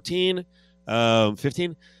 or 14?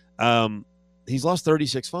 15? He's lost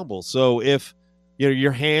 36 fumbles. So if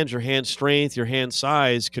your hands, your hand strength, your hand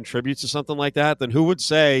size contributes to something like that, then who would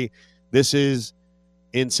say this is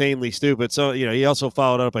insanely stupid? So, he also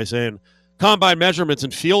followed up by saying combine measurements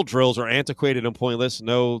and field drills are antiquated and pointless.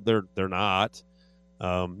 No, they're not.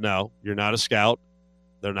 No, you're not a scout.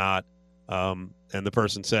 They're not. And the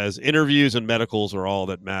person says interviews and medicals are all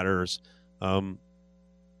that matters. I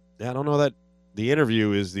don't know that the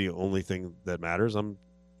interview is the only thing that matters. I'm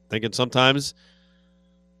thinking sometimes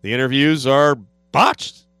the interviews are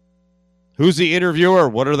botched. Who's the interviewer?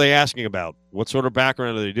 What are they asking about? What sort of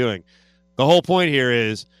background are they doing? The whole point here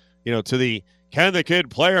is, to the can the kid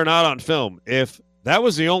play or not on film? If that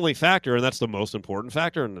was the only factor, and that's the most important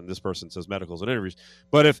factor, and this person says medicals and interviews,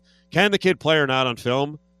 but if can the kid play or not on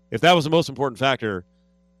film, if that was the most important factor,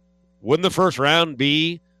 wouldn't the first round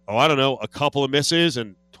be, a couple of misses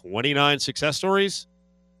and 29 success stories,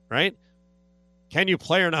 right? Can you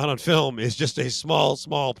play or not on film is just a small,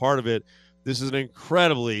 small part of it. This is an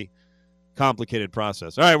incredibly complicated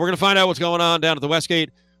process. All right, we're going to find out what's going on down at the Westgate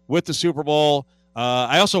with the Super Bowl.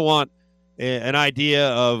 I also want an idea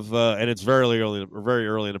of, and it's very early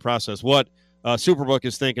in the process, what Superbook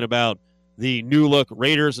is thinking about the new look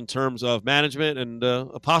Raiders in terms of management and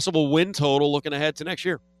a possible win total looking ahead to next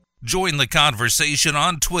year. Join the conversation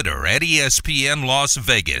on Twitter at ESPN Las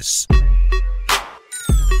Vegas.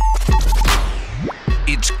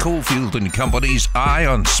 It's Cofield and Company's Eye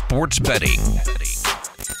on Sports Betting.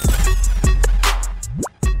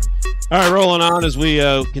 All right, rolling on as we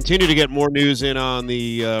continue to get more news in on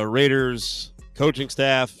the Raiders coaching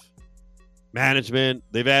staff, management.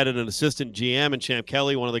 They've added an assistant GM and Champ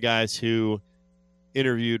Kelly, one of the guys who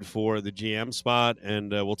interviewed for the GM spot.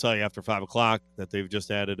 And we'll tell you after 5 o'clock that they've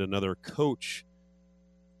just added another coach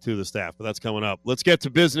to the staff. But that's coming up. Let's get to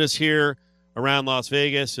business here around Las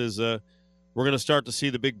Vegas as we're going to start to see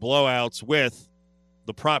the big blowouts with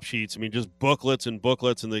the prop sheets. I mean, just booklets and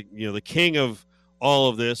booklets. And the king of all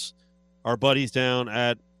of this, our buddies down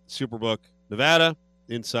at Superbook Nevada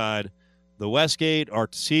inside the Westgate.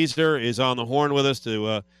 Art Caesar is on the horn with us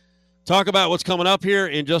to talk about what's coming up here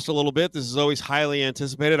in just a little bit. This is always highly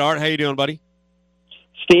anticipated. Art, how you doing, buddy?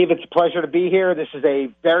 Steve, it's a pleasure to be here. This is a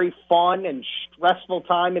very fun and stressful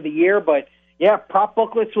time of the year, but yeah, prop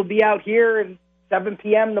booklets will be out here at 7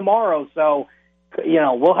 p.m. tomorrow, so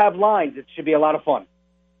we'll have lines. It should be a lot of fun.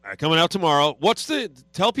 All right, coming out tomorrow.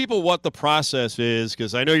 Tell people what the process is,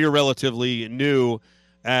 because I know you're relatively new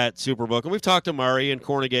at Superbook, and we've talked to Murray and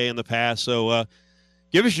Cornegay in the past, so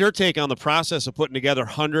give us your take on the process of putting together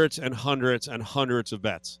hundreds and hundreds and hundreds of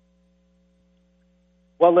bets.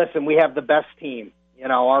 Well, listen, we have the best team.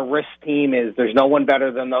 Our risk team there's no one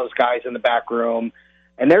better than those guys in the back room,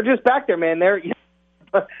 and they're just back there, man. They're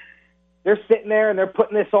sitting there and they're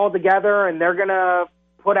putting this all together, and they're gonna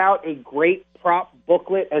put out a great prop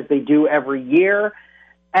booklet as they do every year.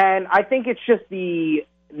 And I think it's just the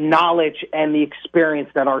knowledge and the experience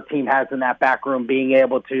that our team has in that back room, being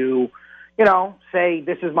able to, say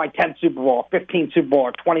this is my 10th Super Bowl, 15th Super Bowl,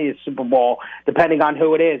 or 20th Super Bowl, depending on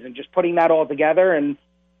who it is, and just putting that all together. And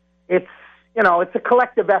it's a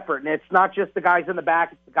collective effort, and it's not just the guys in the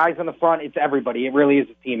back, it's the guys in the front, it's everybody. It really is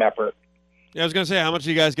a team effort. Yeah, I was going to say, how much do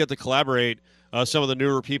you guys get to collaborate, some of the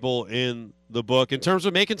newer people in the book, in terms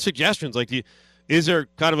of making suggestions? Like, is there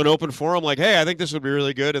kind of an open forum, like, hey, I think this would be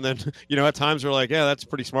really good, and then, at times we're like, yeah, that's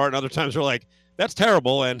pretty smart, and other times we're like, that's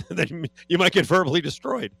terrible, and then you might get verbally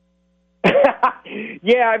destroyed.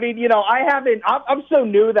 Yeah, I mean, I'm so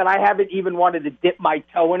new that I haven't even wanted to dip my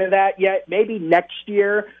toe into that yet. Maybe next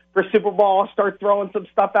year for Super Bowl, I'll start throwing some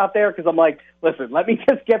stuff out there, because I'm like, listen, let me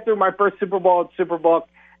just get through my first Super Bowl at Superbook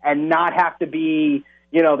and not have to be,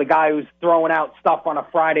 the guy who's throwing out stuff on a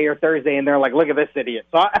Friday or Thursday, and they're like, look at this idiot.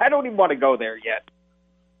 So I don't even want to go there yet.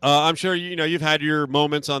 I'm sure, you've had your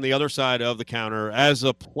moments on the other side of the counter. As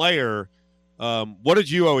a player, what did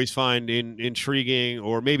you always find intriguing,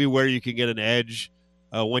 or maybe where you can get an edge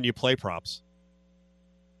when you play props?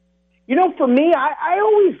 For me, I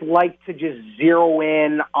always like to just zero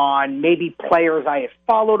in on maybe players I have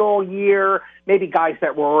followed all year, maybe guys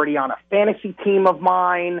that were already on a fantasy team of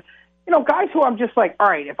mine, guys who I'm just like, all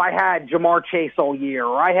right, if I had Jamar Chase all year,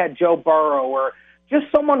 or I had Joe Burrow, or just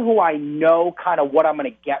someone who I know kind of what I'm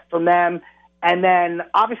going to get from them. And then,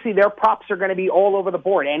 obviously, their props are going to be all over the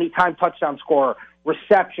board. Anytime touchdown scorer,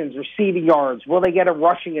 receptions, receiving yards. Will they get a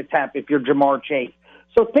rushing attempt if you're Jamar Chase?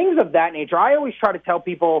 So things of that nature. I always try to tell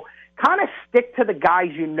people, kind of stick to the guys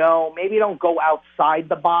you know. Maybe don't go outside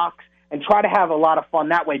the box, and try to have a lot of fun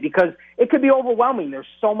that way, because it could be overwhelming. There's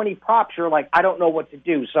so many props. You're like, I don't know what to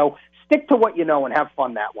do. So stick to what you know and have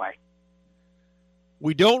fun that way.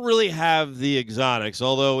 We don't really have the exotics,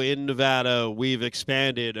 although in Nevada we've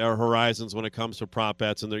expanded our horizons when it comes to prop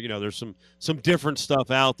bets, and there's some different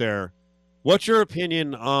stuff out there. What's your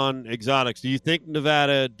opinion on exotics? Do you think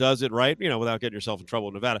Nevada does it right? Without getting yourself in trouble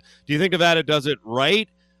in Nevada, do you think Nevada does it right?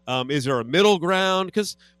 Is there a middle ground?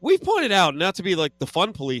 Because we've pointed out, not to be like the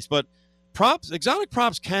fun police, but exotic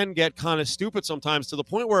props can get kind of stupid sometimes, to the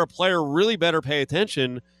point where a player really better pay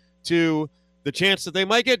attention to the chance that they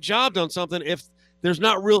might get jobbed on something if there's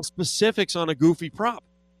not real specifics on a goofy prop.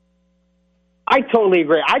 I totally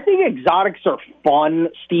agree. I think exotics are fun,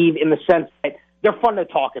 Steve, in the sense that they're fun to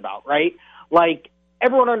talk about, right? Like,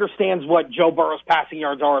 everyone understands what Joe Burrow's passing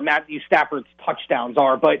yards are, Matthew Stafford's touchdowns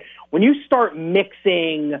are, but when you start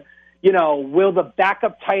mixing, will the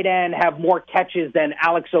backup tight end have more catches than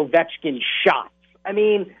Alex Ovechkin's shots? I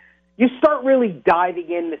mean, you start really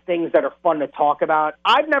diving into things that are fun to talk about.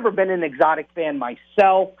 I've never been an exotic fan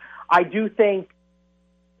myself. I do think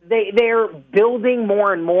they're building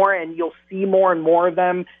more and more, and you'll see more and more of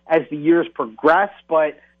them as the years progress.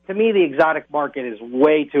 But to me, the exotic market is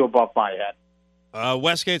way too above my head.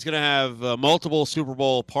 Westgate's going to have multiple Super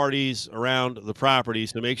Bowl parties around the property,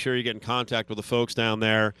 so make sure you get in contact with the folks down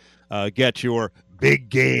there. Get your big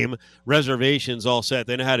game reservations all set.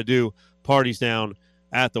 They know how to do parties down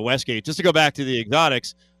at the Westgate. Just to go back to the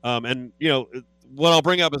exotics, and what I'll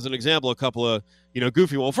bring up as an example, a couple of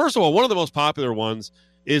goofy. Well, first of all, one of the most popular ones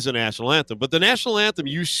is a national anthem, but the national anthem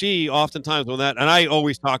you see oftentimes when that, and I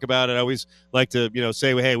always talk about it. I always like to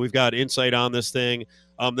say, hey, we've got insight on this thing.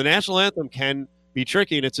 The national anthem can be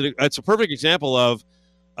tricky, and it's a perfect example of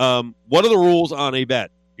what are the rules on a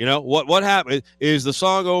bet. What happened is the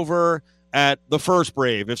song over at the first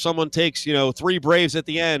Brave. If someone takes 3 Braves at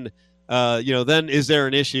the end, then is there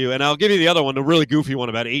an issue? And I'll give you the other one, the really goofy one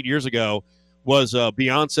about 8 years ago was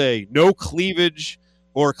Beyonce, no cleavage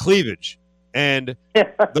or cleavage. And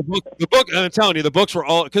the book, I'm telling you, the books were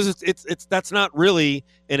all, because it's that's not really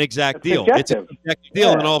an exact deal. It's an objective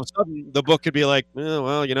deal, and all of a sudden the book could be like,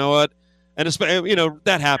 well, you know what? And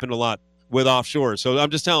that happened a lot with offshore. So I'm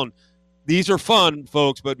just telling, these are fun,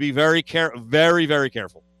 folks, but be very very, very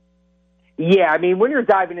careful. Yeah, I mean, when you're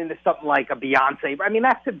diving into something like a Beyonce, I mean,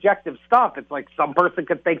 that's subjective stuff. It's like some person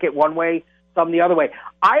could think it one way, some the other way.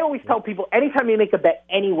 I always tell people, anytime you make a bet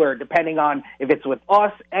anywhere, depending on if it's with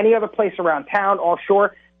us, any other place around town,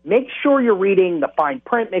 offshore, make sure you're reading the fine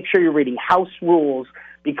print, make sure you're reading house rules,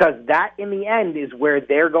 because that, in the end, is where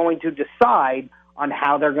they're going to decide on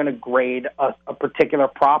how they're going to grade a particular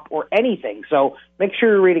prop or anything. So make sure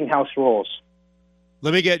you're reading house rules.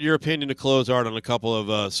 Let me get your opinion to close, Art, on a couple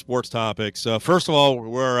of sports topics. First of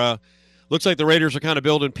all, looks like the Raiders are kind of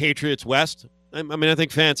building Patriots West. I mean, I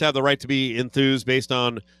think fans have the right to be enthused based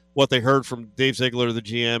on what they heard from Dave Ziegler, the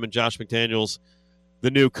GM, and Josh McDaniels,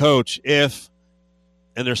 the new coach. If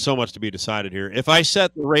and there's so much to be decided here. If I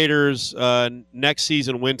set the Raiders' next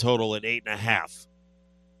season win total at 8.5,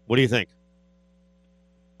 what do you think?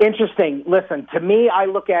 Interesting. Listen, to me, I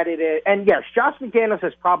look at it, and yes, Josh McDaniels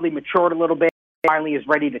has probably matured a little bit. Finally is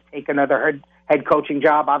ready to take another head coaching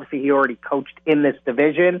job. Obviously, he already coached in this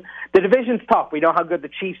division. The division's tough. We know how good the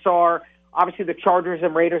Chiefs are. Obviously, the Chargers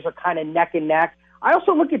and Raiders are kind of neck and neck. I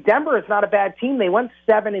also look at Denver. It's not a bad team. They went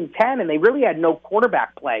 7-10, and they really had no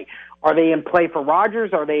quarterback play. Are they in play for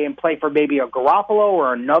Rodgers? Are they in play for maybe a Garoppolo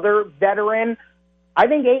or another veteran? I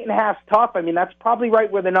think 8.5 is tough. I mean, that's probably right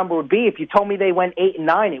where the number would be. If you told me they went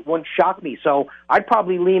 8-9, it wouldn't shock me. So I'd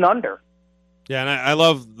probably lean under. Yeah, and I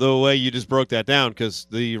love the way you just broke that down, because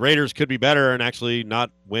the Raiders could be better and actually not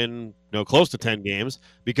win close to 10 games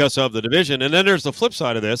because of the division. And then there's the flip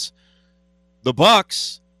side of this. The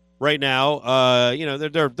Bucs right now,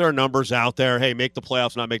 there are numbers out there. Hey, make the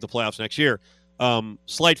playoffs, not make the playoffs next year.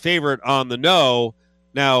 Slight favorite on the no.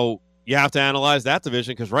 Now, you have to analyze that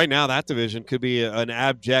division, because right now that division could be an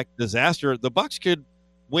abject disaster. The Bucs could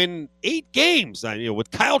win 8 games, with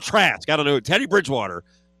Kyle Trask, Teddy Bridgewater,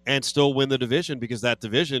 and still win the division, because that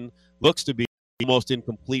division looks to be almost in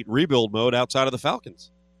complete rebuild mode outside of the Falcons.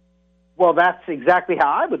 Well, that's exactly how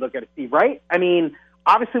I would look at it, Steve, right? I mean,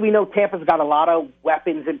 obviously we know Tampa's got a lot of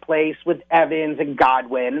weapons in place with Evans and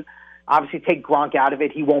Godwin. Obviously, take Gronk out of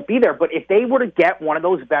it, he won't be there. But if they were to get one of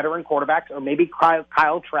those veteran quarterbacks, or maybe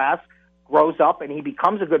Kyle Trask grows up and he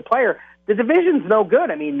becomes a good player, the division's no good.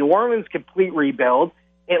 I mean, New Orleans, complete rebuild.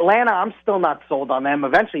 Atlanta, I'm still not sold on them.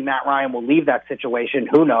 Eventually, Matt Ryan will leave that situation.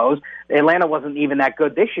 Who knows? Atlanta wasn't even that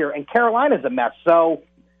good this year, and Carolina's a mess. So,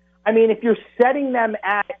 I mean, if you're setting them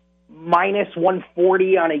at minus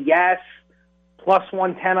 140 on a yes, plus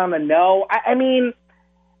 110 on a no, I mean,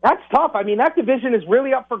 that's tough. I mean, that division is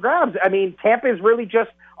really up for grabs. I mean, Tampa is really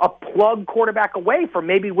just a plug quarterback away from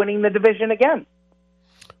maybe winning the division again.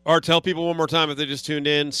 Art, tell people one more time if they just tuned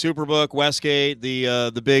in. Superbook, Westgate,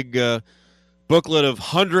 the big booklet of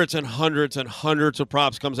hundreds and hundreds and hundreds of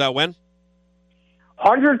props comes out when?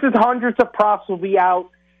 Hundreds and hundreds of props will be out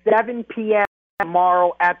 7 p.m.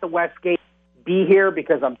 tomorrow at the Westgate. Be here,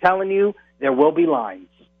 because I'm telling you, there will be lines.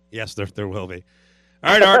 Yes, there will be.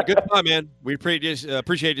 All right, Art, good time, man. We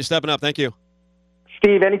appreciate you stepping up. Thank you.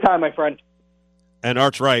 Steve, anytime, my friend. And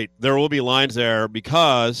Art's right. There will be lines there,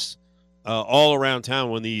 because all around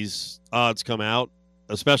town when these odds come out,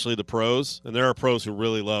 especially the pros, and there are pros who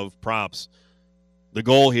really love props, the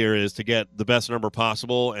goal here is to get the best number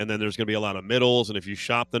possible, and then there's going to be a lot of middles, and if you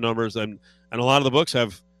shop the numbers, and a lot of the books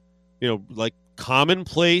have, like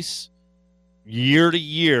commonplace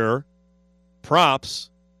year-to-year props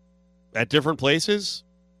at different places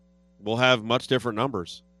will have much different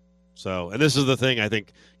numbers. So, and this is the thing I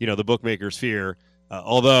think, the bookmakers fear,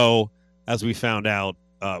 although, as we found out,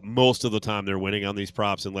 most of the time they're winning on these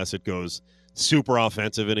props unless it goes super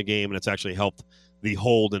offensive in a game and it's actually helped the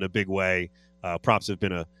hold in a big way. Props have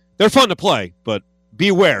been they're fun to play, but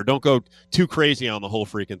beware. Don't go too crazy on the whole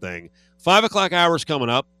freaking thing. 5 o'clock hour's coming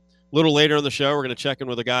up. A little later in the show, we're going to check in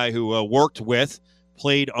with a guy who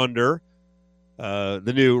played under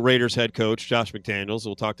the new Raiders head coach, Josh McDaniels.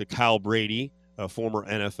 We'll talk to Kyle Brady, a former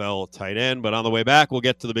NFL tight end. But on the way back, we'll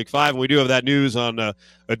get to the Big Five. And we do have that news on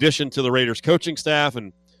addition to the Raiders coaching staff.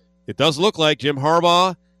 And it does look like Jim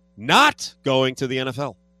Harbaugh not going to the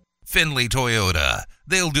NFL. Finley Toyota.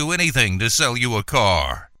 They'll do anything to sell you a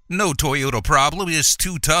car. No Toyota problem is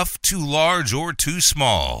too tough, too large, or too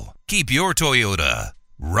small. Keep your Toyota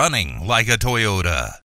running like a Toyota.